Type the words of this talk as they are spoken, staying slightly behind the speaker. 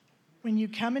When you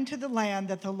come into the land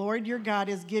that the Lord your God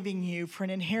is giving you for an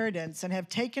inheritance and have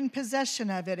taken possession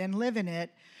of it and live in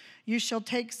it, you shall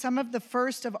take some of the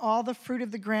first of all the fruit of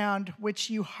the ground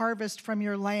which you harvest from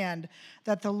your land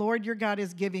that the Lord your God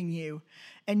is giving you,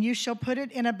 and you shall put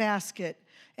it in a basket,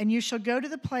 and you shall go to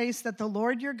the place that the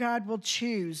Lord your God will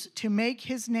choose to make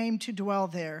his name to dwell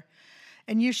there.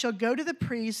 And you shall go to the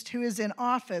priest who is in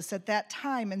office at that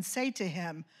time and say to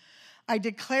him, I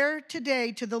declare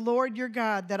today to the Lord your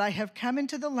God that I have come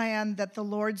into the land that the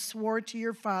Lord swore to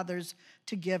your fathers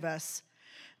to give us.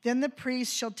 Then the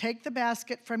priest shall take the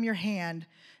basket from your hand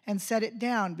and set it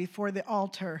down before the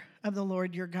altar of the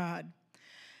Lord your God.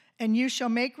 And you shall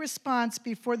make response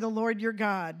before the Lord your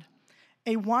God.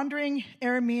 A wandering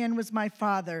Aramean was my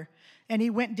father, and he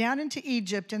went down into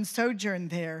Egypt and sojourned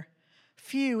there,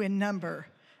 few in number.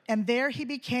 And there he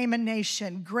became a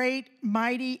nation, great,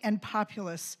 mighty, and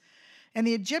populous. And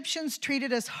the Egyptians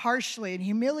treated us harshly and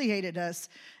humiliated us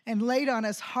and laid on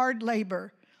us hard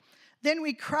labor. Then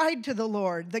we cried to the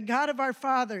Lord, the God of our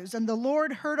fathers, and the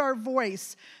Lord heard our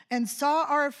voice and saw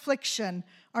our affliction,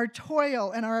 our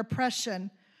toil, and our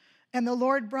oppression. And the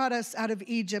Lord brought us out of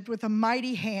Egypt with a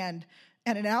mighty hand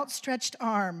and an outstretched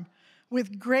arm,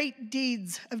 with great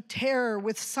deeds of terror,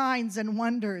 with signs and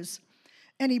wonders.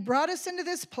 And he brought us into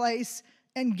this place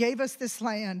and gave us this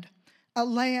land, a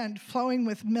land flowing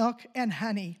with milk and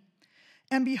honey.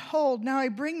 And behold, now I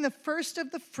bring the first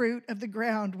of the fruit of the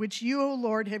ground, which you, O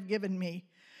Lord, have given me.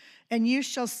 And you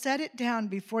shall set it down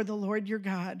before the Lord your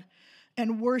God,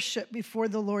 and worship before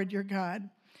the Lord your God.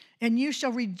 And you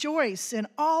shall rejoice in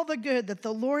all the good that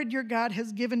the Lord your God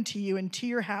has given to you and to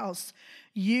your house,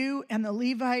 you and the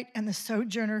Levite and the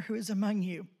sojourner who is among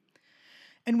you.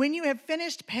 And when you have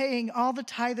finished paying all the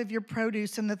tithe of your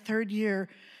produce in the 3rd year,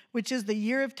 which is the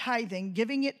year of tithing,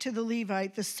 giving it to the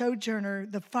Levite, the sojourner,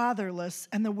 the fatherless,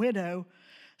 and the widow,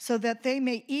 so that they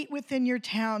may eat within your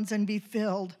towns and be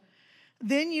filled,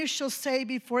 then you shall say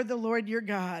before the Lord your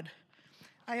God,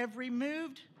 I have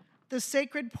removed the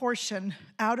sacred portion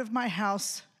out of my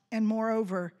house, and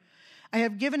moreover, I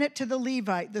have given it to the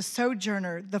Levite, the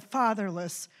sojourner, the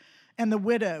fatherless, and the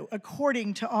widow,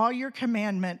 according to all your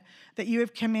commandment that you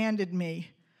have commanded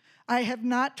me. I have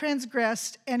not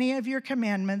transgressed any of your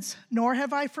commandments, nor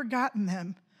have I forgotten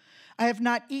them. I have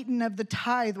not eaten of the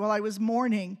tithe while I was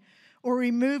mourning, or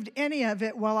removed any of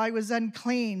it while I was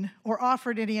unclean, or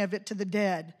offered any of it to the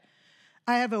dead.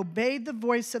 I have obeyed the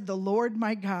voice of the Lord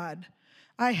my God.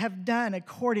 I have done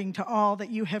according to all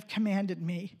that you have commanded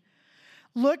me.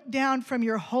 Look down from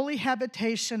your holy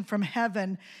habitation from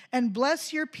heaven and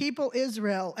bless your people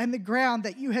Israel and the ground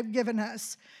that you have given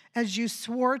us, as you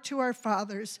swore to our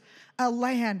fathers, a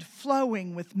land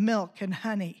flowing with milk and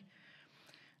honey.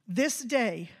 This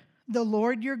day the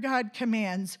Lord your God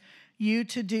commands you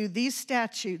to do these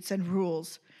statutes and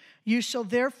rules. You shall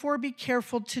therefore be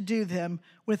careful to do them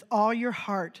with all your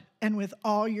heart and with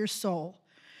all your soul.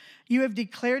 You have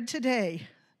declared today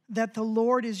that the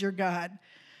Lord is your God,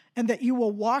 and that you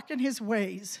will walk in his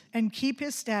ways and keep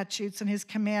his statutes and his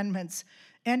commandments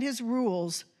and his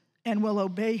rules, and will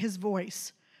obey his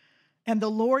voice. And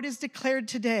the Lord has declared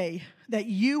today that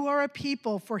you are a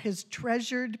people for his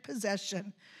treasured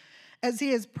possession, as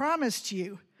he has promised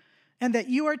you, and that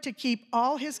you are to keep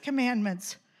all his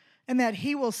commandments, and that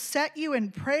he will set you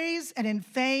in praise and in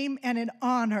fame and in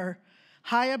honor,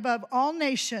 high above all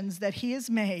nations that he has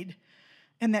made,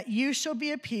 and that you shall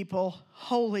be a people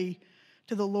holy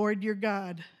to the Lord your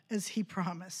God, as he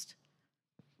promised.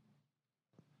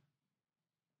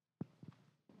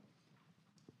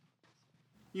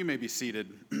 You may be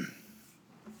seated.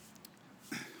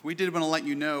 We did want to let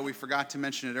you know, we forgot to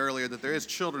mention it earlier, that there is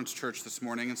children's church this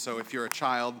morning, and so if you're a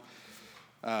child,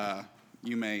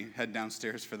 you may head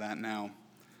downstairs for that now.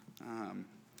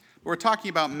 We're talking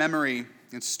about memory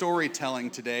and storytelling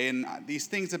today, and these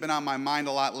things have been on my mind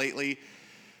a lot lately.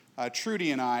 Trudy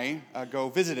and I go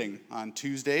visiting on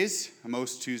Tuesdays,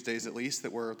 most Tuesdays at least,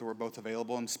 that we're both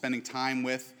available, and spending time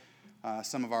with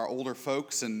some of our older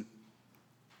folks. And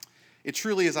it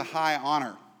truly is a high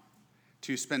honor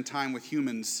to spend time with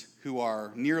humans who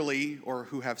are nearly or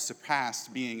who have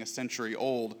surpassed being a century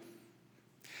old.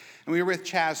 And we were with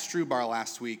Chaz Strubar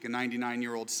last week, a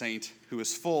 99-year-old saint who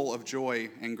is full of joy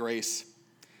and grace.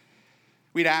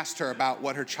 We'd asked her about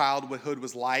what her childhood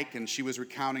was like, and she was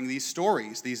recounting these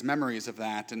stories, these memories of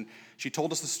that. And she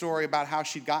told us the story about how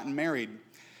she'd gotten married.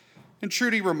 And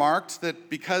Trudy remarked that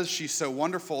because she's so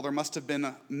wonderful, there must have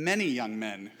been many young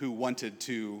men who wanted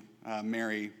to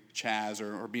marry Chaz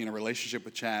or be in a relationship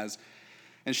with Chaz.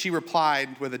 And she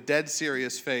replied with a dead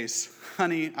serious face,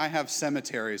 "Honey, I have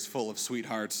cemeteries full of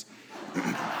sweethearts."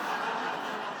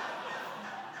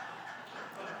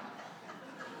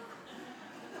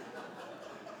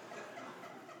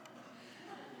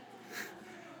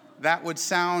 That would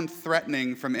sound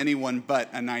threatening from anyone but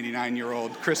a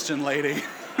 99-year-old Christian lady.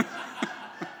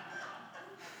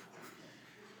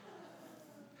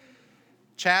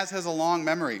 Chaz has a long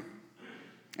memory,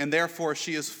 and therefore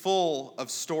she is full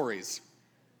of stories.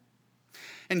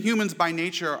 And humans by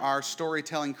nature are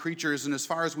storytelling creatures, and as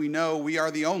far as we know, we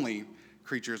are the only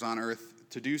creatures on earth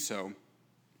to do so.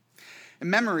 And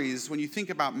memories, when you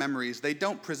think about memories, they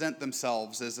don't present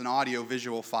themselves as an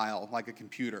audio-visual file like a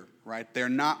computer, right? They're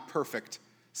not perfect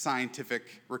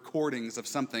scientific recordings of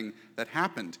something that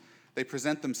happened. They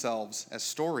present themselves as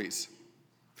stories.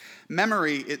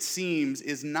 Memory, it seems,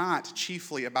 is not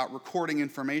chiefly about recording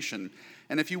information.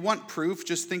 And if you want proof,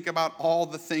 just think about all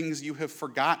the things you have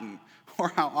forgotten, or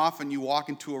how often you walk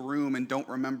into a room and don't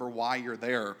remember why you're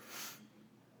there.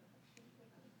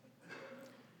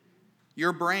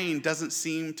 Your brain doesn't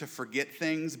seem to forget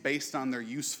things based on their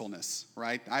usefulness,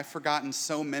 right? I've forgotten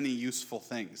so many useful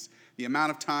things. The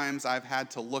amount of times I've had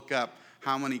to look up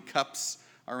how many cups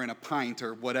are in a pint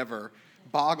or whatever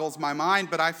boggles my mind,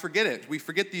 but I forget it. We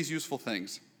forget these useful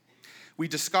things. We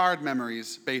discard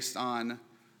memories based on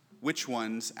which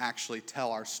ones actually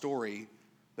tell our story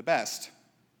the best.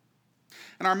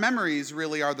 And our memories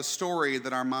really are the story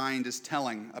that our mind is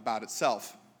telling about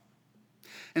itself.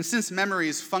 And since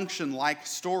memories function like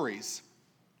stories,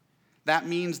 that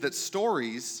means that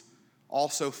stories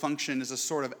also function as a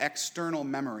sort of external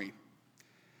memory.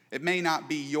 It may not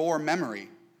be your memory,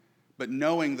 but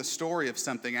knowing the story of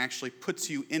something actually puts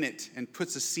you in it and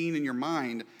puts a scene in your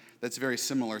mind that's very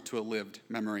similar to a lived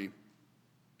memory.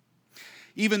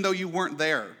 Even though you weren't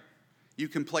there, you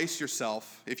can place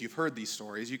yourself, if you've heard these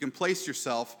stories, you can place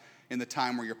yourself in the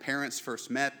time where your parents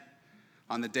first met,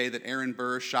 on the day that Aaron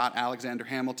Burr shot Alexander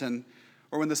Hamilton,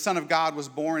 or when the Son of God was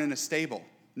born in a stable.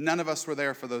 None of us were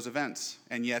there for those events,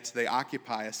 and yet they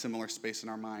occupy a similar space in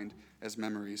our mind as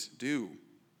memories do.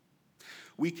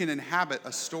 We can inhabit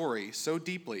a story so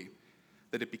deeply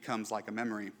that it becomes like a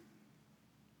memory.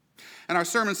 And our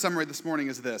sermon summary this morning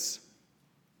is this: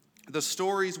 the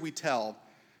stories we tell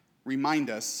remind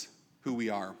us who we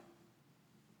are.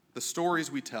 The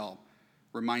stories we tell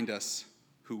remind us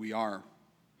who we are.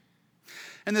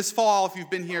 And this fall, if you've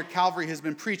been here, Calvary has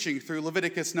been preaching through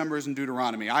Leviticus, Numbers, and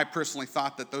Deuteronomy. I personally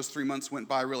thought that those 3 months went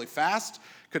by really fast.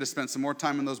 Could have spent some more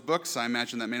time in those books. I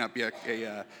imagine that may not be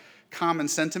a common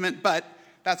sentiment, but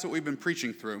that's what we've been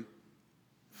preaching through.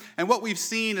 And what we've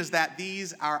seen is that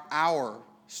these are our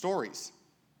stories.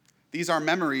 These are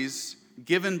memories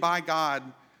given by God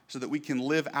so that we can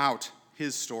live out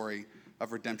his story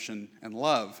of redemption and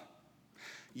love.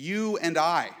 You and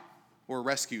I were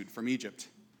rescued from Egypt.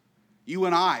 You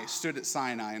and I stood at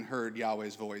Sinai and heard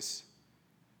Yahweh's voice.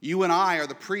 You and I are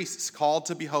the priests called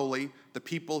to be holy, the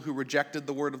people who rejected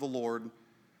the word of the Lord,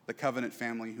 the covenant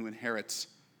family who inherits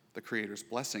the Creator's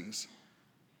blessings.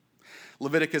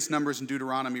 Leviticus, Numbers, and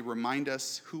Deuteronomy remind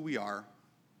us who we are,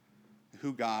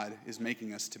 who God is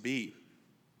making us to be.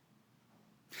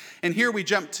 And here we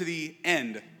jump to the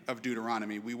end of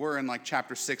Deuteronomy. We were in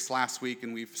chapter 6 last week,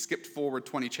 and we've skipped forward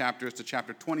 20 chapters to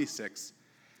chapter 26.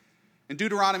 And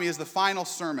Deuteronomy is the final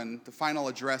sermon, the final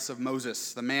address of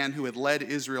Moses, the man who had led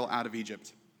Israel out of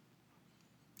Egypt.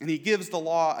 And he gives the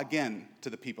law again to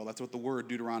the people. That's what the word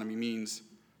Deuteronomy means,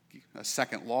 a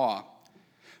second law.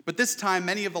 But this time,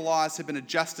 many of the laws have been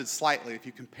adjusted slightly. If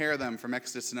you compare them from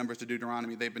Exodus to Numbers to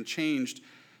Deuteronomy, they've been changed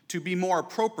to be more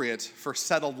appropriate for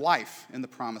settled life in the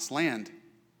promised land.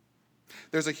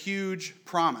 There's a huge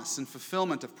promise and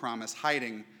fulfillment of promise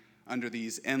hiding under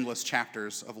these endless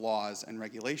chapters of laws and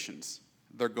regulations.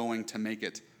 They're going to make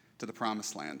it to the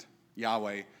promised land.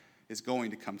 Yahweh is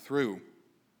going to come through.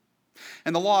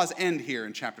 And the laws end here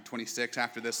in chapter 26.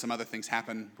 After this, some other things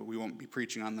happen, but we won't be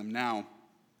preaching on them now.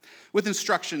 With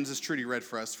instructions, as Trudy read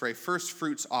for us, for a first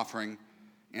fruits offering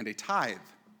and a tithe.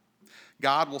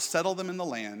 God will settle them in the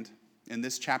land, and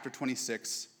this chapter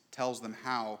 26 tells them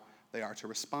how they are to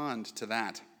respond to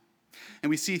that. And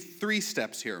we see 3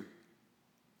 steps here.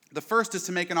 The first is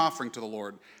to make an offering to the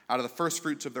Lord out of the first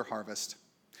fruits of their harvest.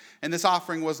 And this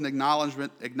offering was an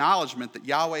acknowledgement that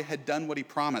Yahweh had done what he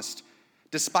promised,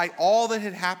 despite all that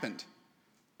had happened,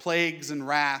 plagues and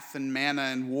wrath and manna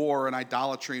and war and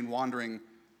idolatry and wandering.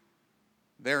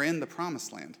 They're in the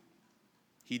promised land.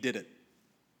 He did it.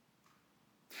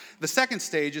 The second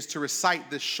stage is to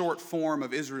recite this short form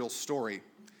of Israel's story.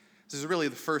 This is really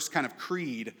the first kind of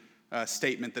creed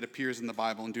statement that appears in the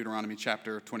Bible in Deuteronomy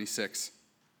chapter 26.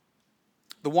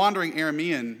 The wandering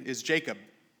Aramean is Jacob,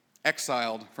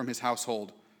 exiled from his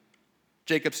household.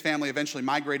 Jacob's family eventually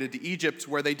migrated to Egypt,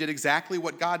 where they did exactly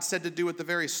what God said to do at the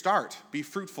very start: be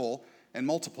fruitful and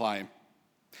multiply.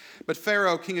 But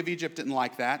Pharaoh, king of Egypt, didn't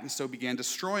like that, and so began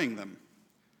destroying them.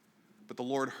 But the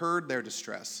Lord heard their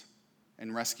distress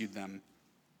and rescued them.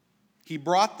 He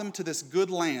brought them to this good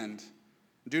land.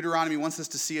 Deuteronomy wants us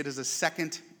to see it as a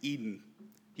second Eden.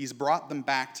 He's brought them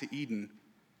back to Eden.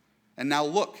 And now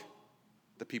look,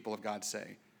 the people of God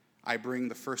say, I bring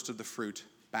the first of the fruit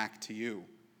back to you.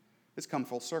 It's come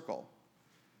full circle.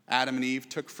 Adam and Eve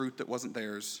took fruit that wasn't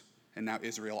theirs, and now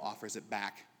Israel offers it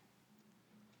back.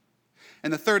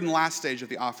 And the third and last stage of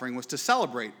the offering was to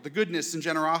celebrate the goodness and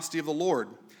generosity of the Lord.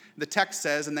 The text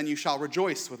says, and then you shall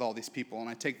rejoice with all these people. And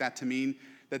I take that to mean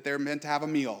that they're meant to have a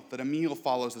meal, that a meal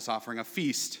follows this offering, a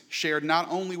feast, shared not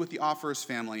only with the offerer's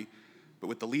family, but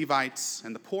with the Levites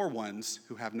and the poor ones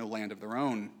who have no land of their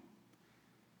own.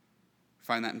 We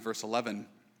find that in verse 11.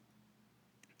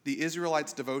 The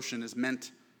Israelites' devotion is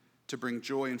meant to bring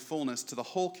joy and fullness to the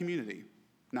whole community,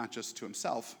 not just to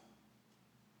himself.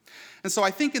 And so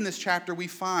I think in this chapter we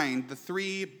find the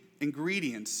three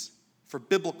ingredients for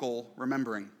biblical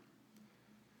remembering.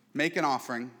 Make an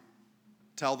offering,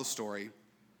 tell the story,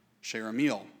 share a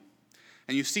meal.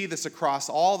 And you see this across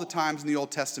all the times in the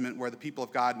Old Testament where the people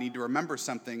of God need to remember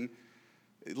something.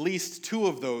 At least two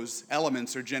of those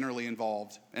elements are generally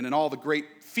involved. And in all the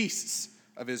great feasts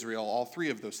of Israel, all three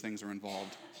of those things are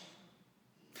involved.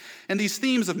 And these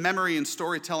themes of memory and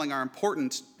storytelling are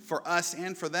important for us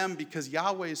and for them because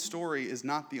Yahweh's story is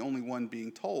not the only one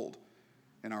being told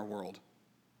in our world.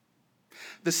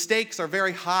 The stakes are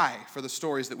very high for the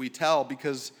stories that we tell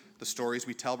because the stories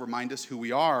we tell remind us who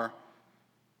we are,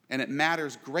 and it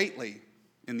matters greatly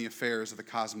in the affairs of the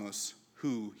cosmos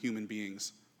who human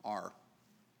beings are.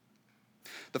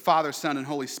 The Father, Son, and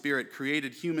Holy Spirit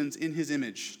created humans in his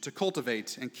image to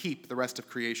cultivate and keep the rest of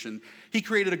creation. He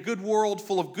created a good world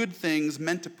full of good things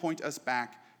meant to point us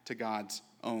back to God's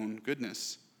own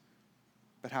goodness.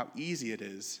 But how easy it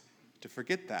is to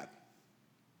forget that.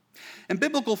 And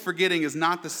biblical forgetting is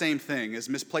not the same thing as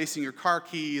misplacing your car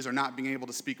keys or not being able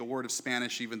to speak a word of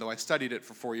Spanish, even though I studied it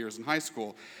for 4 years in high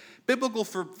school. Biblical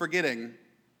forgetting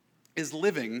is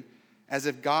living as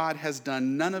if God has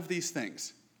done none of these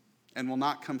things and will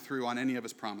not come through on any of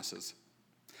his promises.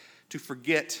 To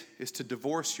forget is to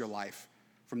divorce your life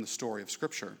from the story of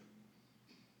Scripture.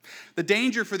 The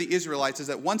danger for the Israelites is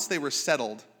that once they were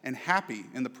settled and happy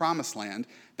in the promised land,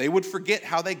 they would forget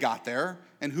how they got there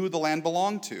and who the land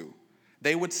belonged to.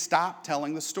 They would stop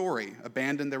telling the story,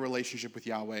 abandon their relationship with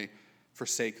Yahweh,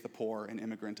 forsake the poor and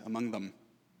immigrant among them.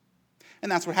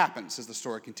 And that's what happens as the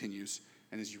story continues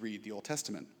and as you read the Old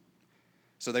Testament.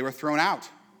 So they were thrown out,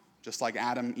 just like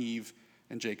Adam, Eve,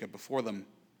 and Jacob before them.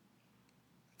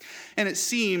 And it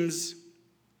seems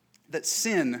that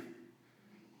sin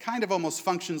kind of almost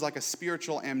functions like a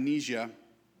spiritual amnesia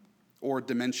or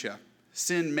dementia.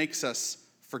 Sin makes us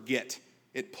forget.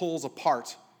 It pulls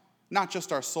apart not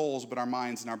just our souls, but our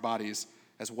minds and our bodies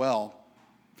as well.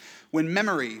 When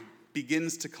memory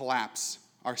begins to collapse,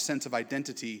 our sense of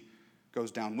identity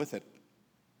goes down with it.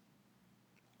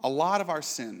 A lot of our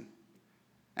sin,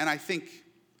 and I think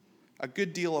a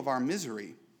good deal of our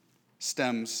misery,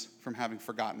 stems from having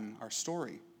forgotten our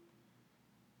story.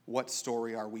 What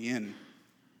story are we in?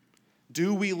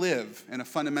 Do we live in a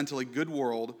fundamentally good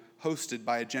world hosted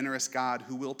by a generous God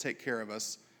who will take care of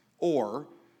us? Or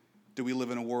do we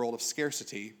live in a world of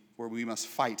scarcity where we must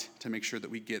fight to make sure that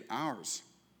we get ours?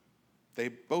 They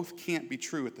both can't be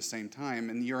true at the same time,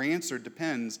 and your answer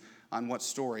depends on what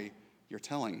story you're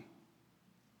telling.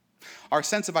 Our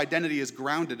sense of identity is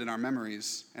grounded in our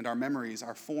memories, and our memories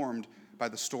are formed by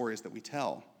the stories that we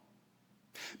tell.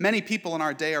 Many people in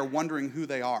our day are wondering who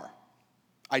they are.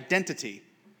 Identity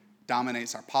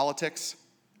dominates our politics,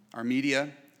 our media,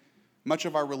 much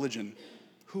of our religion.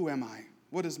 Who am I?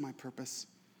 What is my purpose?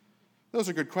 Those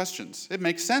are good questions. It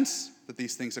makes sense that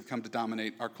these things have come to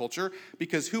dominate our culture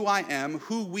because who I am,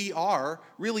 who we are,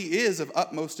 really is of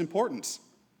utmost importance.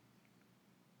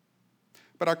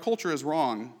 But our culture is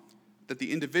wrong that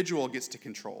the individual gets to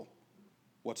control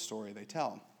what story they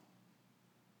tell.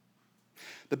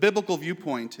 The biblical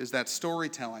viewpoint is that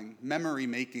storytelling, memory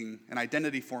making, and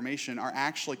identity formation are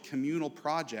actually communal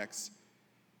projects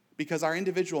because our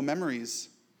individual memories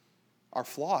are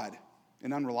flawed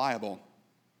and unreliable.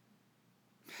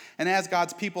 And as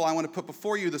God's people, I want to put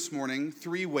before you this morning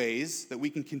 3 ways that we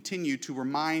can continue to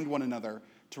remind one another,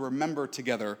 to remember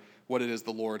together what it is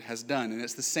the Lord has done. And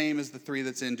it's the same as the 3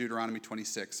 that's in Deuteronomy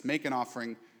 26. Make an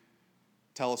offering,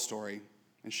 tell a story,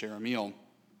 and share a meal.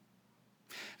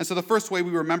 And so the first way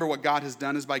we remember what God has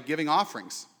done is by giving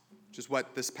offerings, which is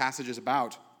what this passage is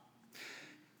about.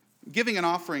 Giving an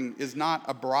offering is not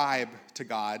a bribe to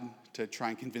God to try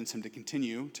and convince him to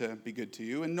continue to be good to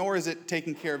you, and nor is it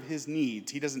taking care of his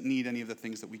needs. He doesn't need any of the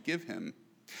things that we give him.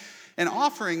 An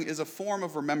offering is a form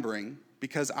of remembering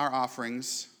because our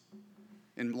offerings,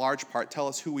 in large part, tell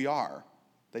us who we are.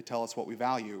 They tell us what we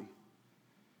value.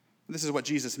 This is what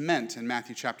Jesus meant in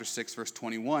Matthew chapter 6, verse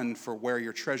 21, for where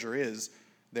your treasure is,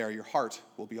 there your heart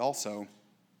will be also.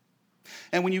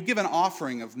 And when you give an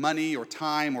offering of money or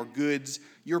time or goods,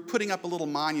 you're putting up a little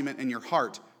monument in your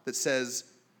heart that says,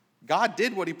 God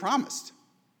did what he promised.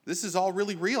 This is all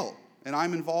really real, and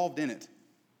I'm involved in it.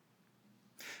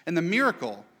 And the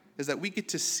miracle is that we get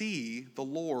to see the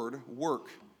Lord work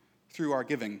through our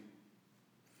giving.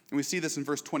 And we see this in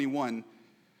verse 21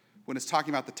 when it's talking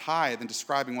about the tithe and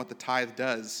describing what the tithe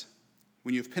does.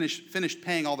 When you've finished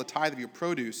paying all the tithe of your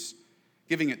produce,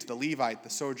 giving it to the Levite, the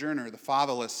sojourner, the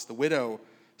fatherless, the widow,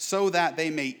 so that they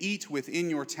may eat within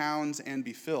your towns and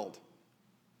be filled.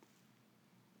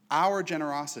 Our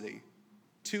generosity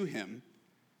to him,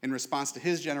 in response to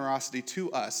his generosity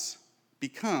to us,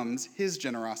 becomes his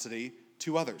generosity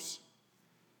to others.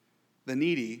 The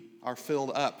needy are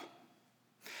filled up.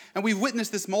 And we've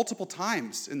witnessed this multiple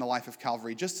times in the life of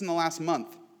Calvary, just in the last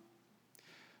month.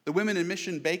 The Women in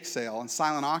Mission bake sale and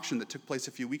silent auction that took place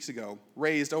a few weeks ago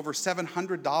raised over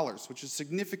 $700, which is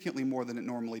significantly more than it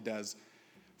normally does,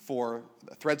 for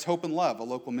Threads Hope and Love, a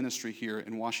local ministry here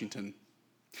in Washington.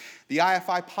 The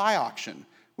IFI pie auction,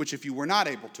 which if you were not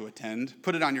able to attend,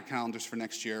 put it on your calendars for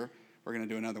next year. We're going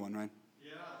to do another one, right?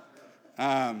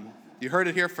 Yeah. You heard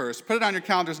it here first. Put it on your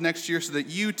calendars next year so that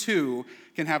you too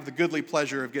can have the goodly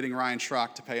pleasure of getting Ryan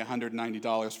Schrock to pay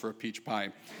 $190 for a peach pie.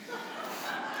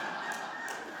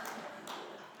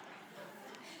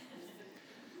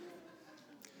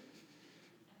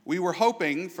 We were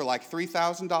hoping for like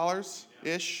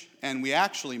 $3,000-ish, and we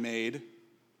actually made $5,745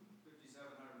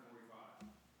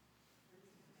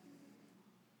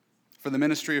 for the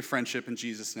Ministry of Friendship in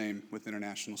Jesus' name with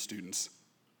international students.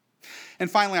 And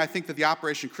finally, I think that the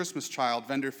Operation Christmas Child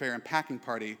vendor fair and packing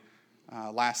party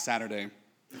last Saturday,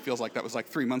 it feels like that was like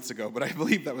 3 months ago, but I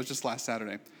believe that was just last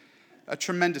Saturday, a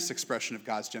tremendous expression of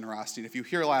God's generosity. And if you were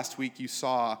here last week, you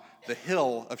saw the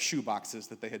hill of shoe boxes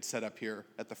that they had set up here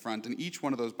at the front. And each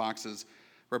one of those boxes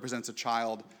represents a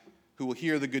child who will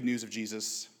hear the good news of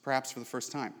Jesus, perhaps for the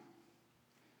first time.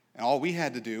 And all we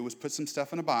had to do was put some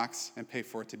stuff in a box and pay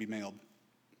for it to be mailed.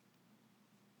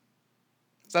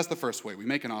 So that's the first way. We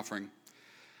make an offering.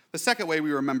 The second way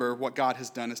we remember what God has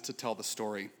done is to tell the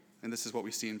story. And this is what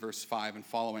we see in verse 5 and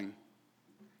following.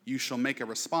 You shall make a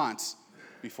response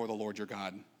before the Lord your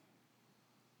God.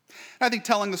 I think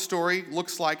telling the story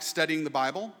looks like studying the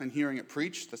Bible and hearing it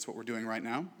preached. That's what we're doing right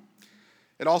now.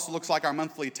 It also looks like our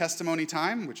monthly testimony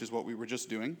time, which is what we were just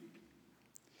doing.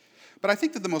 But I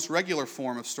think that the most regular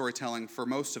form of storytelling for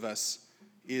most of us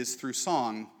is through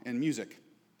song and music,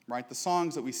 right? The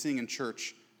songs that we sing in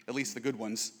church, at least the good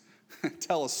ones,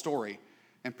 tell a story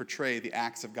and portray the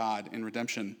acts of God in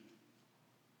redemption.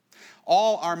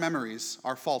 All our memories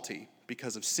are faulty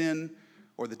because of sin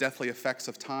or the deathly effects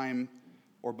of time,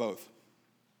 or both.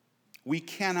 We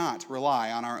cannot rely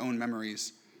on our own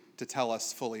memories to tell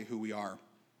us fully who we are.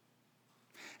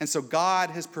 And so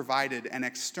God has provided an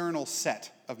external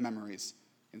set of memories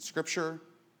in Scripture,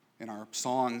 in our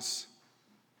songs,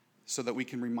 so that we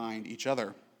can remind each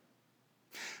other.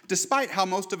 Despite how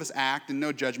most of us act, and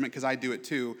no judgment because I do it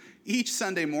too, each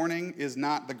Sunday morning is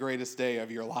not the greatest day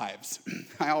of your lives.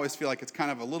 I always feel like it's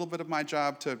kind of a little bit of my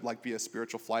job to like be a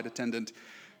spiritual flight attendant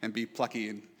and be plucky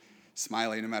and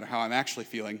smiley no matter how I'm actually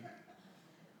feeling.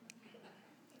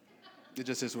 It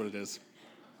just is what it is.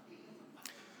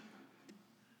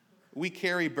 We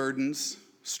carry burdens,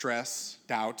 stress,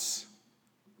 doubts,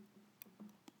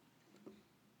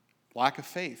 lack of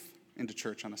faith into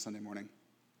church on a Sunday morning.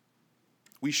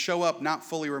 We show up not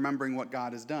fully remembering what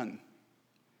God has done.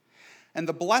 And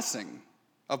the blessing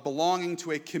of belonging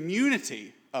to a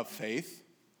community of faith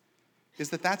is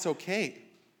that that's okay.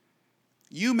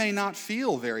 You may not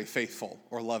feel very faithful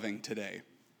or loving today,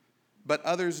 but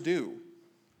others do.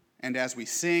 And as we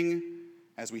sing,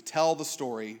 as we tell the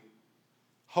story,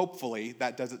 hopefully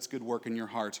that does its good work in your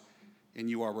heart, and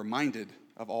you are reminded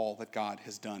of all that God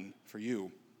has done for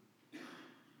you.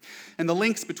 And the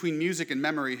links between music and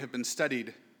memory have been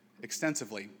studied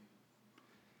extensively.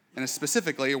 And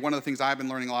specifically, one of the things I've been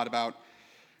learning a lot about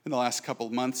in the last couple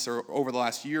of months, or over the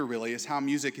last year really, is how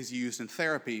music is used in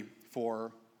therapy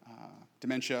for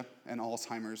dementia and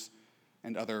Alzheimer's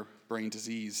and other brain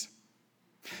disease.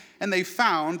 And they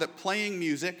found that playing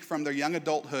music from their young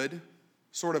adulthood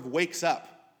sort of wakes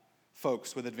up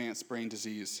folks with advanced brain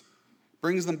disease,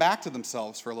 brings them back to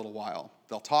themselves for a little while.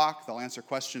 They'll talk, they'll answer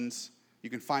questions. You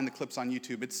can find the clips on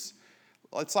YouTube. It's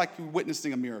it's like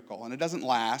witnessing a miracle, and it doesn't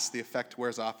last. The effect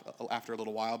wears off after a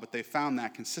little while, but they found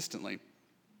that consistently.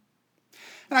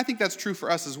 And I think that's true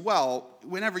for us as well.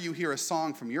 Whenever you hear a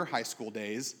song from your high school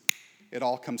days, it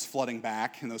all comes flooding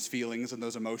back, and those feelings and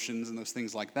those emotions and those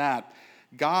things like that.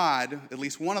 God, at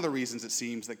least one of the reasons it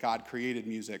seems that God created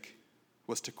music,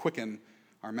 was to quicken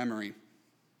our memory.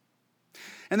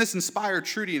 And this inspired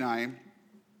Trudy and I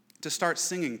to start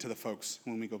singing to the folks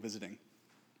when we go visiting.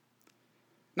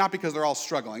 Not because they're all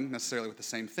struggling necessarily with the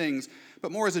same things,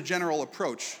 but more as a general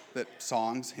approach that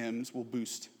songs, hymns will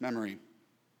boost memory.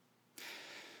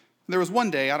 There was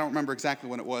one day, I don't remember exactly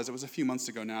when it was a few months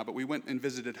ago now, but we went and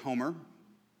visited Homer,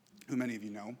 who many of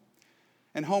you know.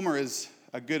 And Homer is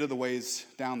a good of the ways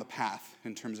down the path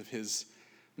in terms of his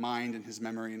mind and his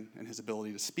memory and his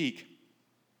ability to speak.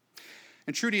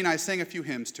 And Trudy and I sang a few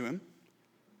hymns to him,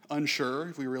 unsure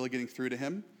if we were really getting through to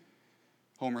him.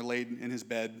 Homer laid in his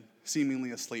bed,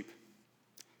 seemingly asleep.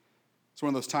 It's one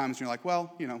of those times when you're like,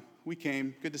 well, we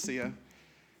came, good to see you,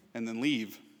 and then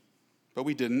leave. But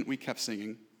we didn't, we kept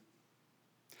singing.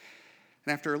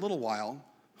 And after a little while,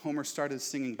 Homer started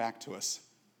singing back to us.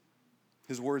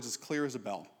 His words as clear as a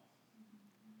bell.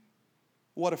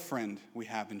 What a friend we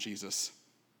have in Jesus.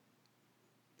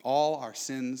 All our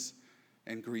sins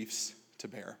and griefs to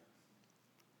bear.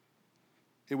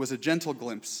 It was a gentle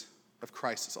glimpse of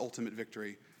Christ's ultimate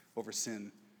victory over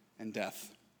sin and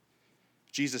death.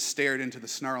 Jesus stared into the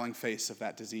snarling face of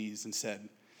that disease and said,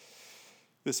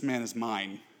 "This man is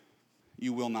mine.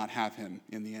 You will not have him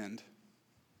in the end."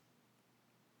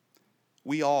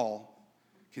 We all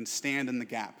can stand in the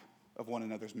gap of one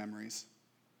another's memories,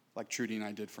 like Trudy and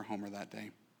I did for Homer that day.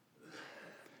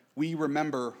 We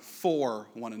remember for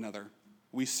one another.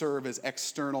 We serve as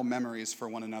external memories for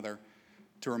one another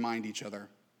to remind each other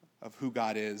of who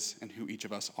God is and who each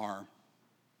of us are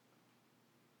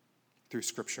through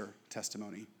scripture,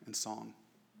 testimony, and song.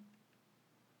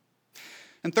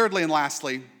 And thirdly and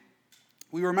lastly,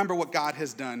 we remember what God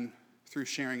has done through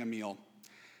sharing a meal.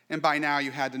 And by now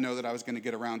you had to know that I was going to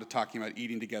get around to talking about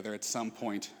eating together at some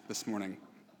point this morning.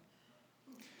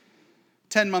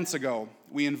 10 months ago,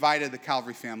 we invited the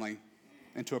Calvary family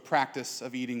into a practice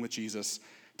of eating with Jesus,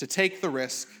 to take the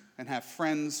risk and have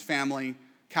friends, family,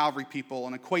 Calvary people,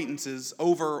 and acquaintances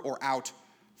over or out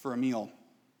for a meal.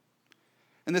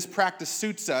 And this practice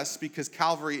suits us because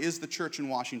Calvary is the church in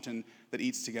Washington that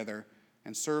eats together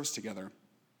and serves together.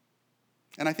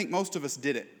 And I think most of us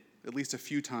did it at least a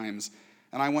few times,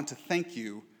 and I want to thank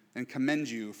you and commend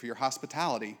you for your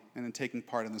hospitality and in taking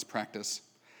part in this practice.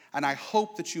 And I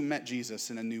hope that you met Jesus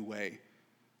in a new way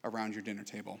around your dinner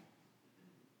table.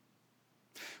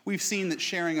 We've seen that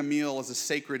sharing a meal is a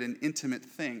sacred and intimate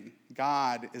thing.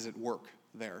 God is at work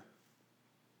there.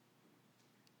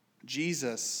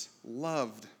 Jesus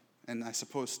loved, and I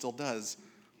suppose still does,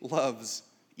 loves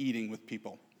eating with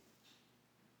people.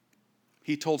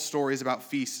 He told stories about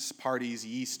feasts, parties,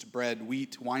 yeast, bread,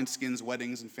 wheat, wineskins,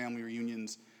 weddings, and family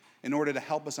reunions in order to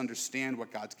help us understand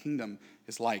what God's kingdom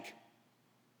is like.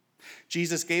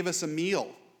 Jesus gave us a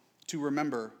meal to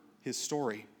remember his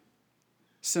story,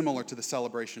 similar to the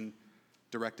celebration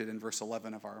directed in verse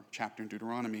 11 of our chapter in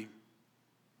Deuteronomy.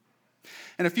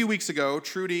 And a few weeks ago,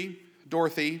 Trudy,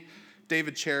 Dorothy,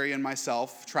 David Cherry, and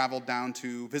myself traveled down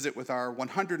to visit with our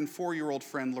 104-year-old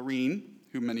friend, Lorene,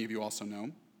 who many of you also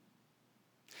know.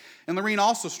 And Lorene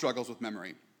also struggles with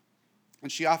memory,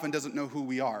 and she often doesn't know who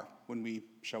we are when we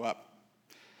show up.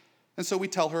 And so we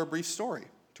tell her a brief story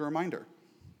to remind her.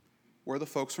 We're the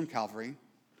folks from Calvary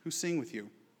who sing with you.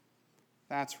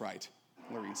 That's right,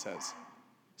 Lorene says.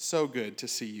 So good to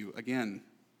see you again.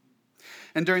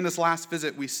 And during this last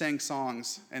visit, we sang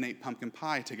songs and ate pumpkin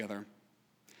pie together.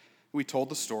 We told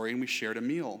the story and we shared a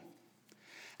meal.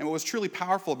 And what was truly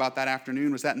powerful about that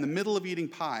afternoon was that in the middle of eating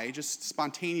pie, just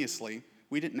spontaneously,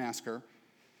 we didn't ask her,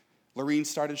 Lorene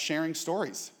started sharing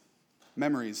stories,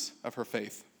 memories of her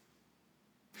faith.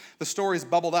 The stories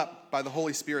bubbled up by the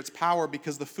Holy Spirit's power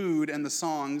because the food and the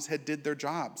songs had did their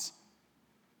jobs.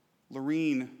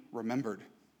 Lorene remembered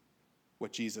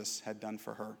what Jesus had done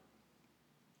for her.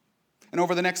 And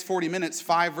over the next 40 minutes,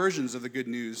 5 versions of the good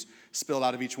news spilled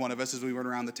out of each one of us as we went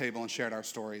around the table and shared our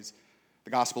stories. The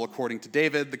gospel according to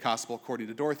David, the gospel according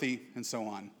to Dorothy, and so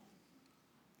on.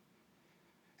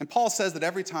 And Paul says that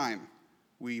every time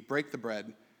we break the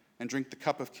bread and drink the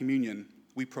cup of communion,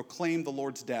 we proclaim the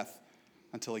Lord's death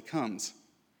until he comes.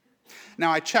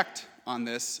 Now, I checked on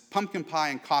this. Pumpkin pie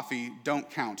and coffee don't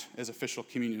count as official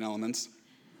communion elements.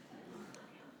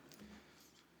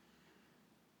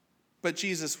 But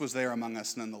Jesus was there among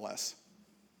us nonetheless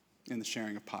in the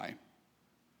sharing of pie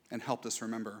and helped us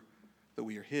remember that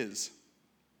we are his.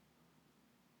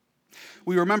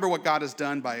 We remember what God has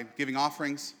done by giving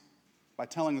offerings, by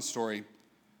telling the story,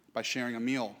 by sharing a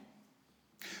meal.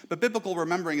 But biblical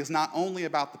remembering is not only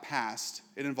about the past,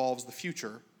 it involves the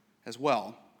future as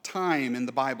well. Time in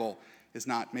the Bible is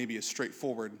not maybe as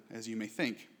straightforward as you may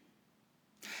think.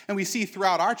 And we see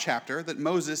throughout our chapter that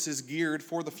Moses is geared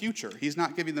for the future. He's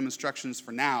not giving them instructions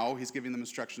for now, he's giving them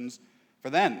instructions for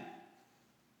then.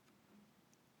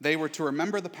 They were to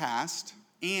remember the past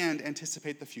and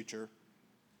anticipate the future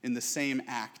in the same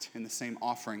act, in the same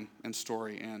offering and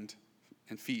story and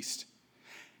feast.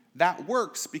 That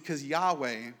works because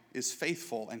Yahweh is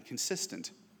faithful and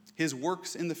consistent. His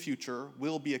works in the future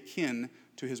will be akin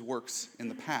to his works in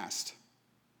the past.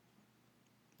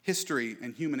 History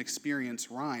and human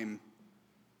experience rhyme,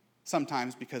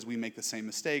 sometimes because we make the same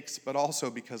mistakes, but also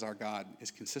because our God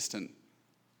is consistent.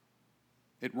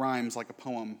 It rhymes like a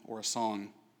poem or a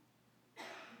song.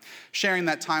 Sharing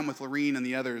that time with Lorene and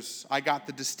the others, I got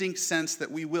the distinct sense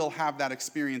that we will have that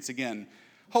experience again,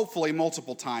 hopefully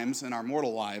multiple times in our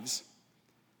mortal lives,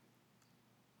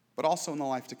 but also in the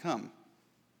life to come.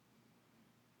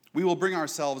 We will bring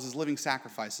ourselves as living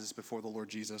sacrifices before the Lord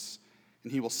Jesus,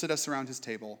 and he will sit us around his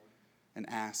table and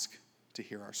ask to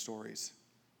hear our stories.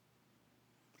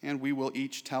 And we will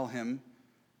each tell him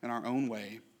in our own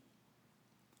way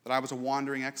that I was a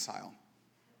wandering exile.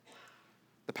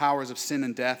 The powers of sin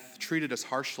and death treated us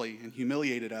harshly and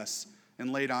humiliated us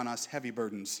and laid on us heavy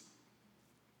burdens.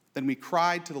 Then we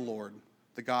cried to the Lord,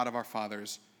 the God of our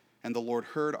fathers, and the Lord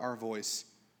heard our voice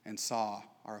and saw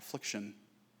our affliction.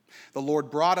 The Lord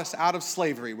brought us out of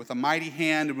slavery with a mighty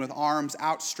hand and with arms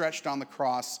outstretched on the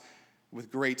cross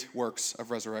with great works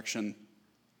of resurrection.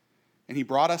 And he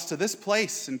brought us to this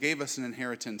place and gave us an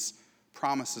inheritance,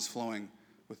 promises flowing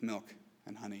with milk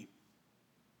and honey.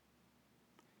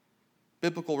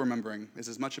 Biblical remembering is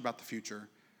as much about the future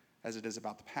as it is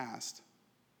about the past.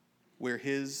 We're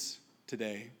his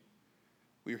today.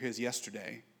 We are his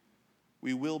yesterday.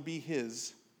 We will be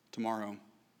his tomorrow.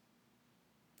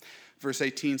 Verse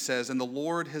 18 says, "And the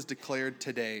Lord has declared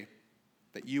today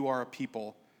that you are a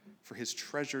people for his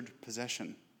treasured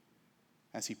possession,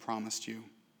 as he promised you."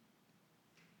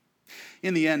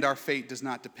 In the end, our fate does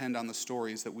not depend on the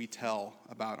stories that we tell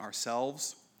about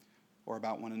ourselves or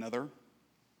about one another.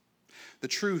 The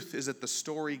truth is that the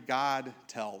story God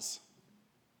tells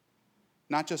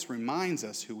not just reminds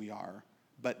us who we are,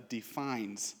 but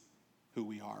defines who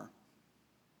we are.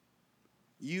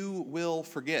 You will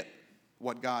forget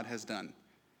what God has done,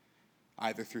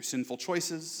 either through sinful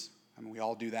choices, we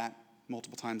all do that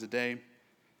multiple times a day,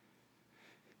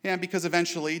 and because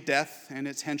eventually death and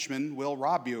its henchmen will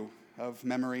rob you of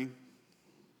memory,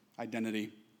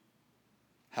 identity,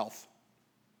 health.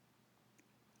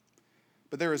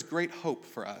 But there is great hope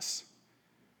for us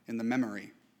in the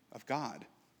memory of God.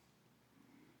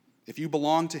 If you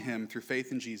belong to him through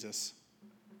faith in Jesus,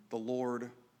 the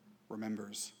Lord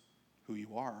remembers who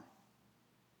you are.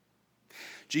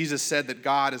 Jesus said that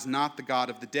God is not the God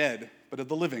of the dead, but of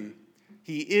the living.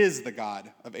 He is the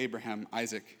God of Abraham,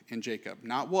 Isaac, and Jacob.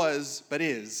 Not was, but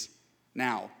is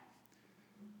now.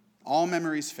 All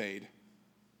memories fade.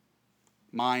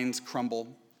 Minds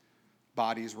crumble.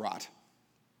 Bodies rot.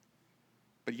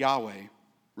 But Yahweh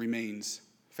remains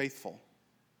faithful.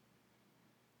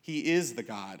 He is the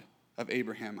God of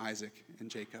Abraham, Isaac, and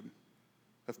Jacob,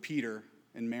 of Peter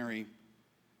and Mary,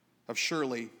 of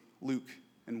Shirley, Luke,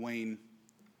 and Wayne,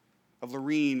 of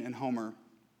Lorene and Homer,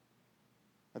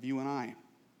 of you and I.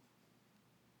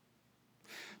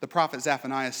 The prophet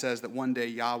Zephaniah says that one day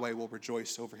Yahweh will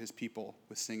rejoice over his people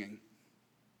with singing.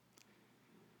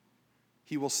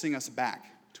 He will sing us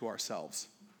back to ourselves.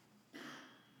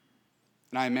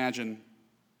 And I imagine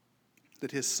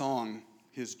that his song,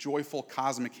 his joyful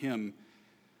cosmic hymn,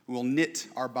 will knit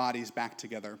our bodies back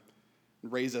together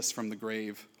and raise us from the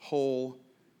grave, whole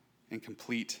and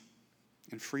complete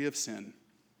and free of sin.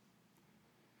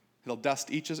 It'll dust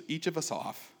each of us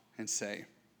off and say,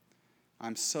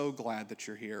 "I'm so glad that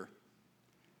you're here.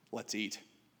 Let's eat."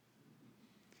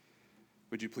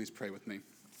 Would you please pray with me?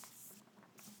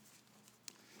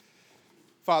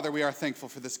 Father, we are thankful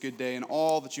for this good day and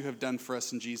all that you have done for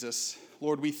us in Jesus.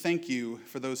 Lord, we thank you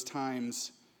for those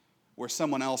times where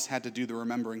someone else had to do the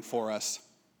remembering for us.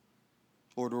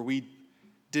 Lord, where we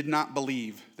did not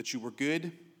believe that you were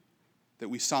good, that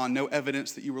we saw no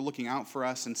evidence that you were looking out for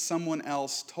us, and someone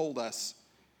else told us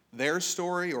their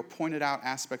story or pointed out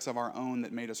aspects of our own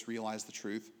that made us realize the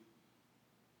truth.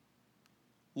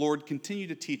 Lord, continue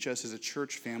to teach us as a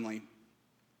church family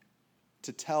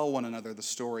to tell one another the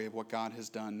story of what God has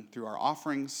done through our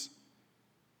offerings,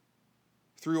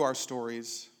 through our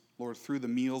stories, Lord, through the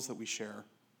meals that we share.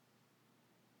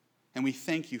 And we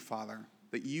thank you, Father,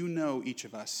 that you know each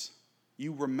of us.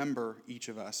 You remember each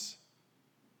of us,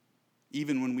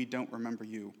 even when we don't remember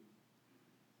you.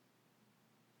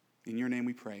 In your name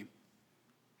we pray.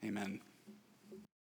 Amen.